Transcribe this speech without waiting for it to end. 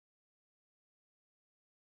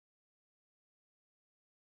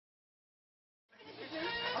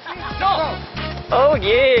Oh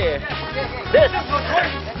yeah! This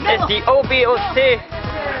is the Oboc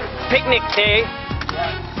picnic day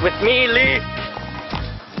with me, Lee.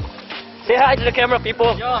 Say hi to the camera,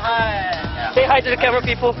 people. Yo, hi. Say hi to the camera,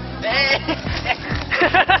 people.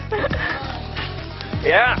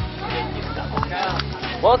 Yeah.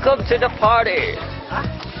 Welcome to the party.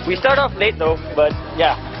 We start off late though, but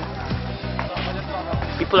yeah.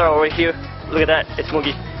 People are over here. Look at that. It's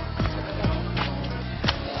Moogie.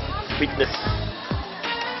 Sweetness.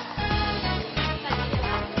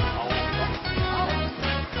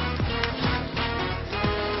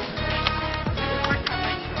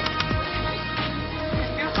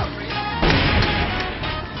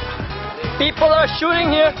 People are shooting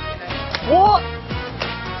here. What?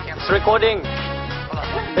 It's recording.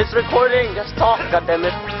 It's recording. Just talk,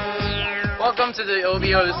 goddammit. Welcome to the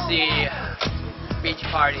Oboc beach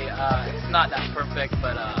party. It's not that perfect,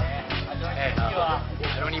 but hey,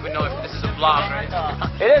 I don't even know if this is a vlog, right?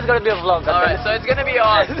 It is gonna be a vlog. Alright, so it's gonna be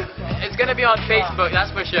on. It's gonna be on Facebook.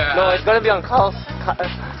 That's for sure. No, it's gonna be on Carl's.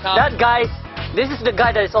 That guy. This is the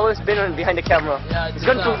guy that has always been behind the camera. Yeah, it's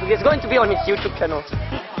going to be on his YouTube channel.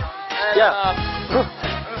 And, yeah.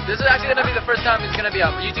 This is actually gonna be the first time it's gonna be a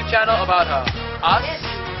YouTube channel about us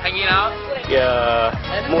hanging out. Yeah.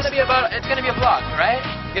 And it's gonna be a vlog, right?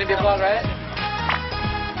 It's gonna be a vlog, right?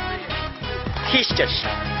 He's just shy.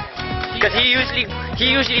 Because he usually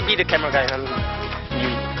be the camera guy. You.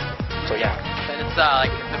 So yeah. And it's like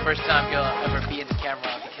the first time he'll ever be in the camera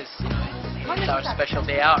because it's our special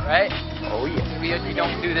day out, right? Oh yeah. We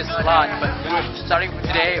don't do this a lot, but starting from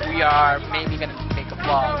today, we are maybe gonna make a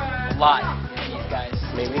vlog a lot with these guys.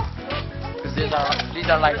 Maybe. Because these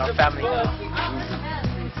are like our family now.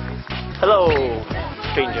 Hello,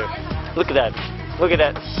 stranger. Look at that. Look at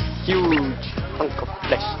that huge hunk of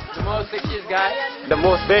flesh. The most sexiest guy. The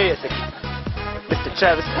most very sexy. Mr.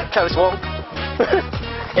 Travis Wong.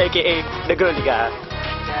 AKA the girly guy.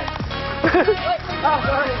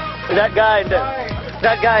 That guy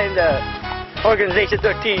in the Organization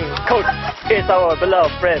 13 coach is our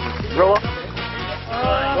beloved friend, Roa.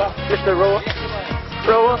 Mr. Roa.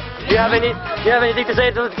 Roa, do you have anything to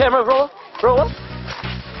say to the camera, Roa? Roa?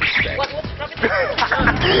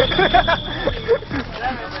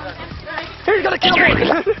 He's gonna kill me!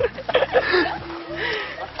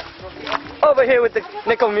 Over here with the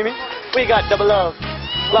Nickel Mimi, we got the beloved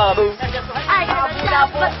Lala Boo.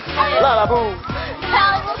 Lala Boo.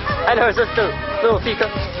 And her sister, Little Tika.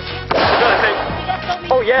 The girl thing.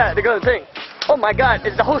 Oh yeah, the girl thing. Oh my god,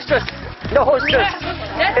 it's the hostess. The hostess.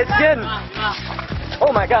 It's Jin.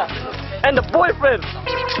 Oh my god. And the boyfriend.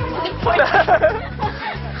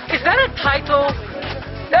 Is that a title?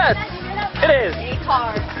 Yes, it is.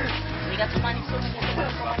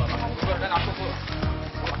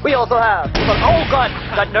 We also have, oh god,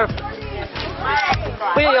 got nerfed.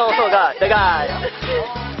 We also got the guy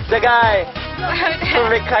from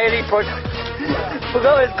the Kylie product.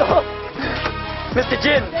 Forgot his called. Mr.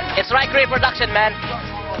 Jin. It's right great production, man.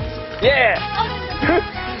 Yeah.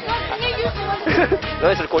 No,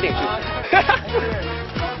 it's recording too.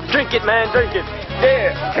 Drink it, man, drink it.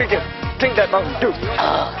 Yeah, drink it. Drink that Mountain Dew.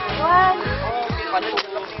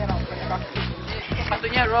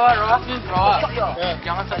 Satunya Roa.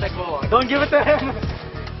 Jangan sampai keluar. Don't give it to him.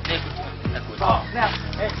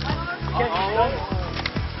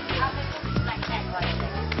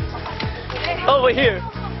 Over here,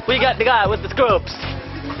 we got the guy with the scrubs.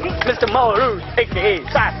 Mr. Mauru, aka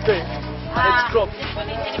Sasuke. It's scrubs.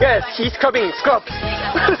 Yes, he's scrubbing scrubs.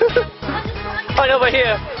 And over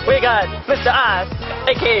here, we got Mr. Ass,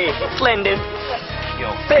 aka Slendin.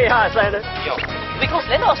 Yo. Say hi, Slendin. Yo. We call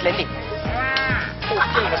Slender or Slendy?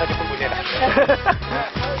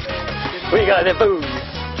 We got the boots.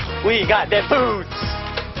 We got the boots.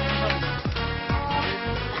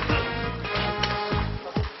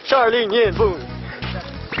 Charlene Yin Boone.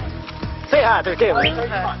 Say hi to the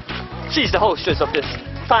camera. She's the hostess of this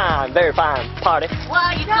fine, very fine party.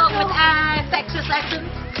 Why you talk with Texas accent?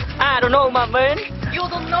 I don't know, my man. You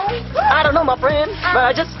don't know? I don't know, my friend. But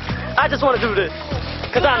I just want to do this.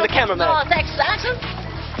 Because I'm the cameraman. No, Texas accent?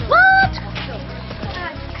 What?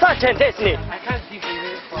 Such an destiny. I can't see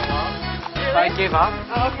this for long. I gave up.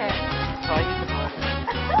 Oh, okay. So I need to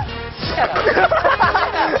Shut up.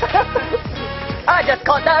 I just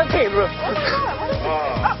caught that camera.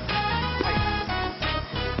 Oh!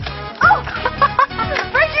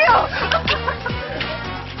 Thank you!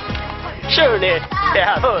 Surely they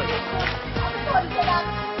have fun.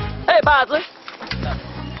 Hey, Bosley.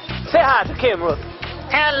 Say hi to the camera.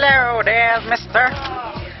 Hello there, mister.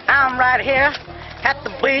 I'm right here at the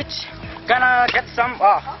beach. Can I get some?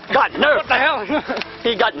 Oh, Got nerve. what the hell?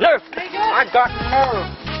 He got nerve. I got nerve.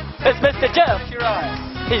 It's Mr. Jeff.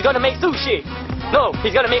 He's gonna make sushi. No,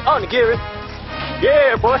 he's gonna make onigiri.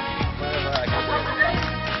 Yeah, boy.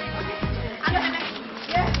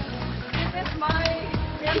 This is my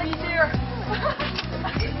family here.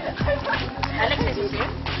 Alexis is here.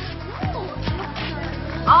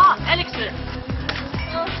 Ah, Alexis.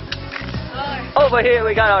 Over here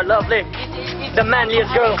we got our lovely, the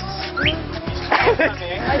manliest girl.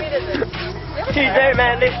 She's very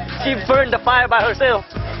manly. She burned the fire by herself.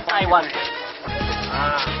 I won.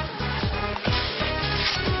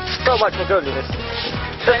 So much for girliness.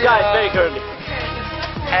 This guy is very girly.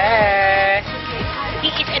 Hey. He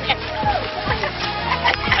is an F.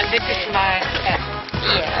 And this is my F.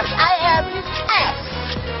 Yes, I am S.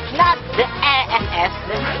 Not the AFS.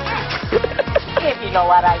 If you know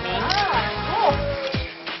what I mean.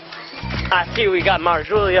 I see we got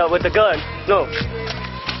Marjulia with the gun. No,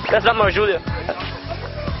 that's not Marjulia.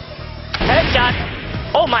 Headshot.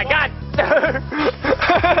 Oh my god.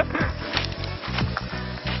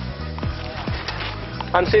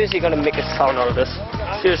 I'm seriously gonna make a sound out of this.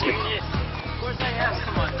 Seriously. Where's my ass?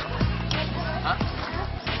 Come on. Huh?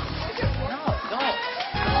 No.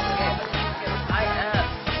 I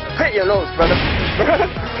am. Hit your nose, brother.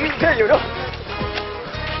 Hit your nose.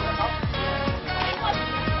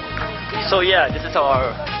 So yeah, this is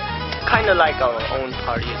our kind of like our own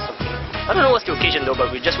party or something. I don't know what's the occasion though, but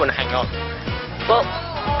we just want to hang out. Well,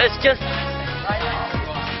 it's just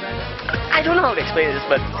I don't know how to explain this,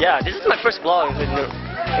 but yeah, this is my first vlog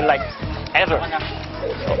in like ever.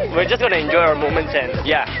 We're just gonna enjoy our moments and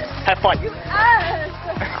yeah, have fun.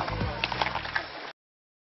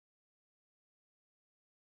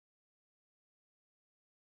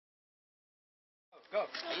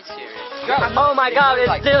 He's serious. Oh my god,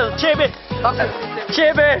 it's still Chibi!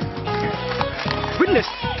 Chibi! Witness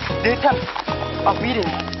the attempt of meeting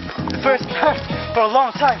the first time for a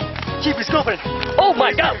long time. Keep his girlfriend. Oh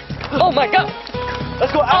my god! Oh my god!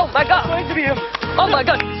 Let's go out. Oh my god! It's going to be him. Oh my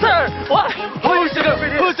god! Sir! What? Who's the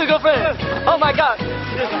girlfriend? Who's the girlfriend? Oh my god!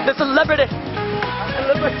 The celebrity!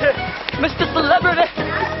 Mr. Celebrity!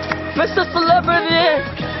 Mr. Celebrity!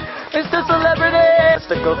 Mr. Celebrity! That's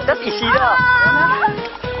the girl. That's Ishida!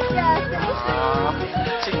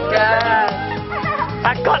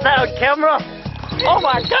 I got that on camera! Oh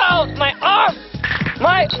my god! My arm!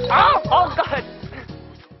 My arm! Oh god!